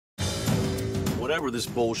Whatever this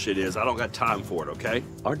bullshit is, I don't got time for it, okay?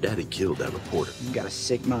 Our daddy killed that reporter. You got a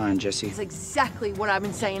sick mind, Jesse. That's exactly what I've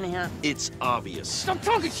been saying to him. It's obvious. Stop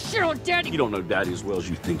talking shit on Daddy! You don't know Daddy as well as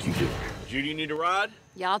you think you do. Judy, you need a ride?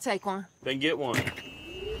 Yeah, I'll take one. Then get one.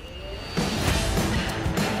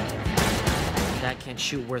 Dad can't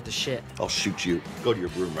shoot worth a shit. I'll shoot you. Go to your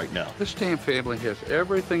room right now. This damn family has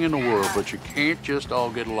everything in the world, but you can't just all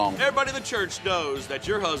get along. Everybody in the church knows that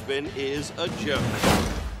your husband is a joke.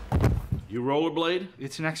 You rollerblade?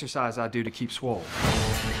 It's an exercise I do to keep swole.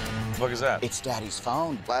 What the fuck is that? It's Daddy's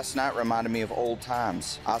phone. Last night reminded me of old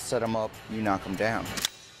times. I set him up, you knock him down.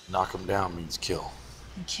 Knock him down means kill.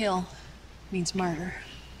 And kill means murder.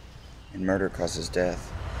 And murder causes death.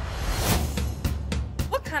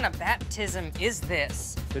 What kind of baptism is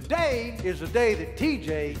this? Today is the day that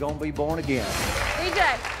TJ gonna be born again. TJ!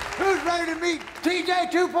 Who's ready to meet TJ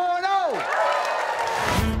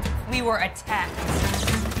 2.0? We were attacked.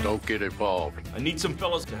 Don't get involved. I need some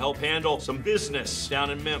fellas to help handle some business down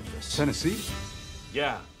in Memphis. Tennessee?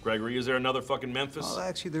 Yeah, Gregory, is there another fucking Memphis? Oh,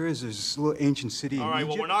 actually, there is. There's this little ancient city in All right, Egypt.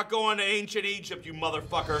 well, we're not going to ancient Egypt, you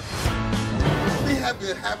motherfucker. We have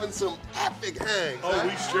been having some epic hangs. Oh,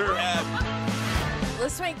 we sure have.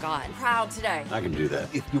 Let's make God proud today. I can do that.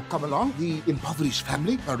 If you come along, the impoverished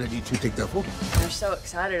family are ready to take their photo. They're so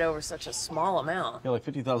excited over such a small amount. Yeah, like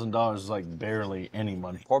 $50,000 is like barely any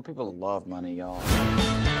money. Poor people love money, y'all.